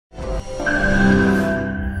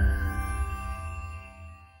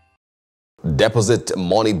Deposit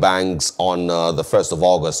money banks on the 1st of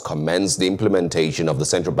August commenced the implementation of the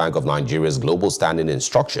Central Bank of Nigeria's Global Standing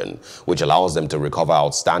Instruction, which allows them to recover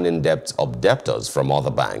outstanding debts of debtors from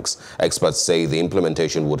other banks. Experts say the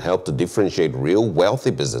implementation would help to differentiate real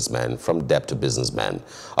wealthy businessmen from debt businessmen.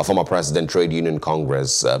 A former President Trade Union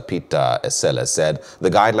Congress, Peter Esele, said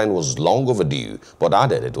the guideline was long overdue, but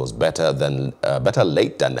added it was better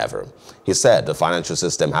late than never. He said the financial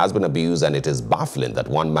system has been abused and it is baffling that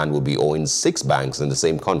one man will be owing 6 banks in the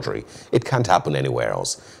same country. It can't happen anywhere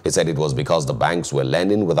else. He said it was because the banks were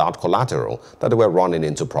lending without collateral that they were running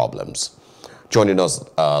into problems. Joining us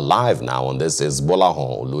live now on this is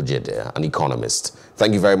Gbolahan Olojede, an economist.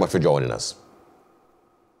 Thank you very much for joining us.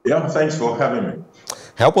 Yeah, thanks for having me.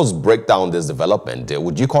 Help us break down this development.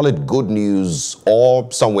 Would you call it good news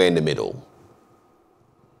or somewhere in the middle?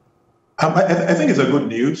 I think it's a good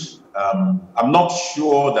news. I'm not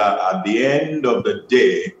sure that at the end of the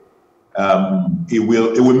day, it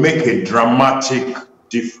will make a dramatic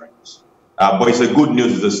difference. But it's a good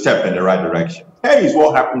news, it's a step in the right direction. Here is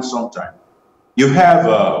what happens sometimes. You have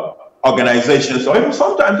organizations, or even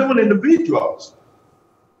sometimes even individuals,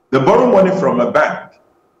 they borrow money from a bank,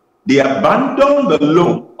 they abandon the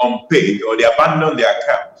loan unpaid, or they abandon their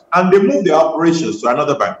account, and they move their operations to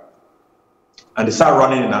another bank, and they start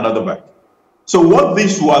running in another bank. So what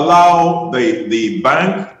this will allow the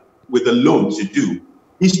bank with the loan to do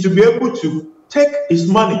is to be able to take its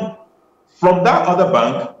money from that other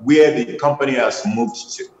bank where the company has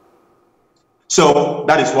moved to. So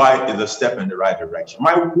that is why it's a step in the right direction.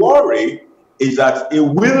 My worry is that it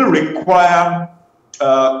will require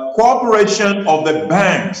cooperation of the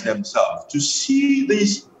banks themselves to see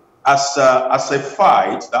this as a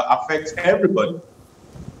fight that affects everybody,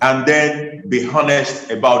 and then be honest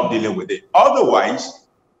about dealing with it. Otherwise,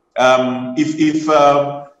 if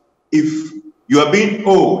you are being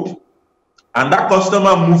owed and that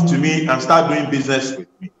customer moves to me and start doing business with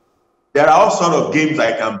me, there are all sort of games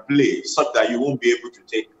I can play such that you won't be able to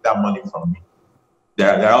take that money from me.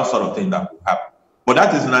 There are all sort of things that will happen. But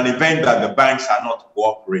that is an event that the banks are not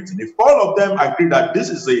cooperating. If all of them agree that this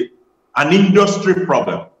is an industry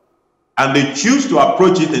problem and they choose to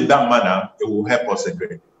approach it in that manner, it will help us a great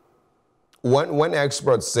deal. When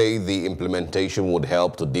experts say the implementation would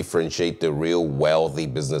help to differentiate the real wealthy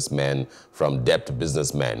businessmen from debt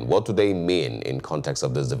businessmen, what do they mean in context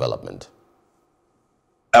of this development?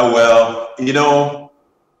 Well, you know,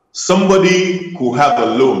 somebody could have a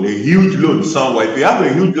loan, a huge loan somewhere. If you have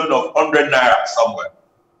a huge loan of 100 naira somewhere,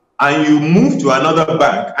 and you move to another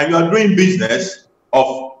bank and you are doing business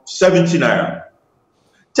of 70 naira,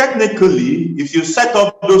 technically, if you set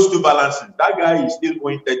up those two balances, that guy is still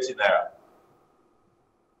owing 30 naira.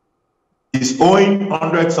 He's owing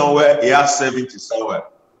 100 somewhere, he has 70 somewhere.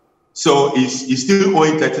 So he's still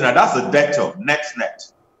owing 30 naira. That's a debtor, net.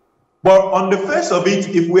 But on the face of it,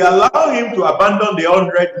 if we allow him to abandon the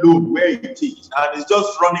 100 loan where it is, and he's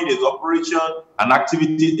just running his operation and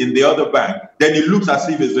activity in the other bank, then it looks as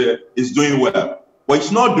if he's doing well. But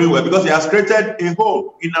it's not doing well because he has created a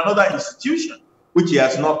hole in another institution, which he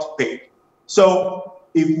has not paid. So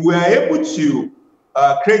if we are able to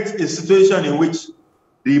create a situation in which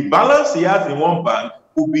the balance he has in one bank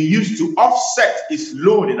will be used to offset his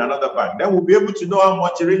loan in another bank, then we'll be able to know how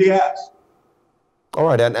much he really has. All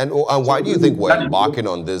right, and why do you think we're embarking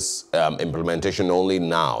on this implementation only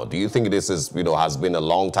now? Do you think this is, has been a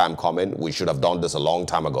long time coming? We should have done this a long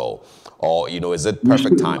time ago, or is it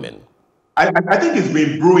perfect timing? I think it's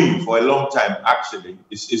been brewing for a long time. Actually,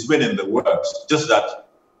 it's been in the works. Just that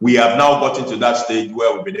we have now gotten to that stage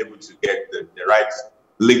where we've been able to get the right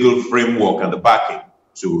legal framework and the backing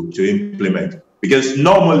to implement. Because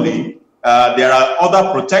normally there are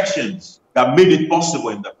other protections that made it possible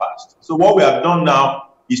in the past. So what we have done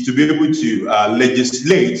now is to be able to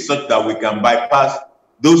legislate such that we can bypass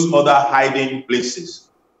those other hiding places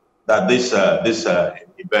that these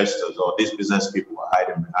investors or these business people are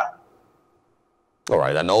hiding behind. All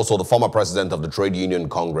right, and also the former president of the Trade Union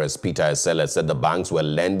Congress, Peter Esele, said the banks were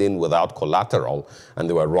lending without collateral and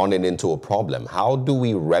they were running into a problem. How do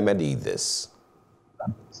we remedy this?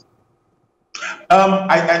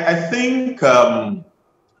 I think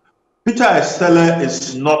Peter Esele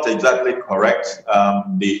is not exactly correct.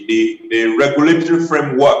 The regulatory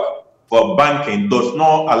framework for banking does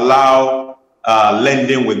not allow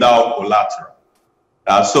lending without collateral.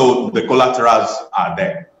 So the collaterals are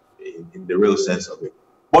there in the real sense of it.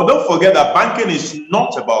 But don't forget that banking is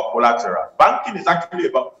not about collateral. Banking is actually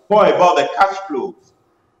more about the cash flows.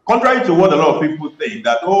 Contrary to what a lot of people think,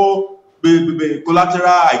 that, collateral,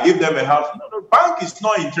 I give them a house. No, the bank is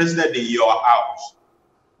not interested in your house.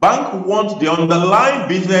 Bank wants the underlying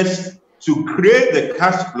business to create the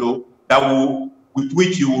cash flow with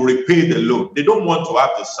which you will repay the loan. They don't want to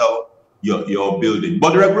have to sell your building.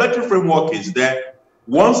 But the regulatory framework is there.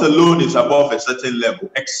 Once a loan is above a certain level,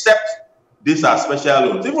 except these are special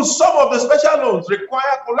loans. Even some of the special loans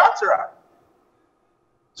require collateral.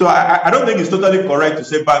 So I don't think it's totally correct to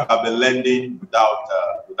say banks have been lending without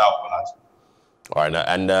collateral. All right,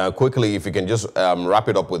 and quickly, if you can just wrap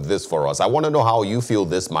it up with this for us. I want to know how you feel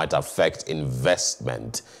this might affect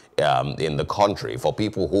investment in the country for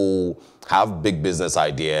people who have big business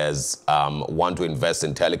ideas, want to invest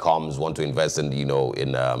in telecoms, want to invest in, in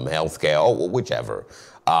healthcare or whichever.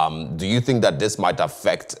 Do you think that this might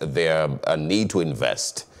affect their need to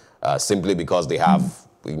invest simply because they have,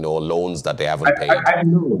 loans that they haven't paid?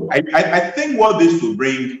 I think what this will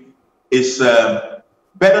bring is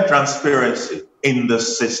better transparency in the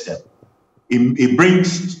system. It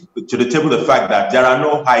brings to the table the fact that there are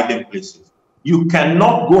no hiding places. You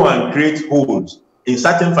cannot go and create holes in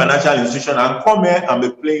certain financial institutions and come here and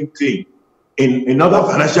be playing clean in other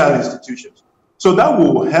financial institutions. So that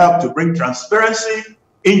will help to bring transparency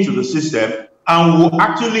into the system and will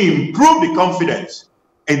actually improve the confidence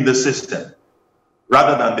in the system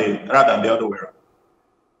rather than the other way around.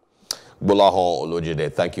 Gbolahan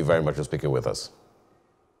Olojede, thank you very much for speaking with us.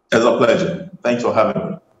 It's a pleasure. Thanks for having me.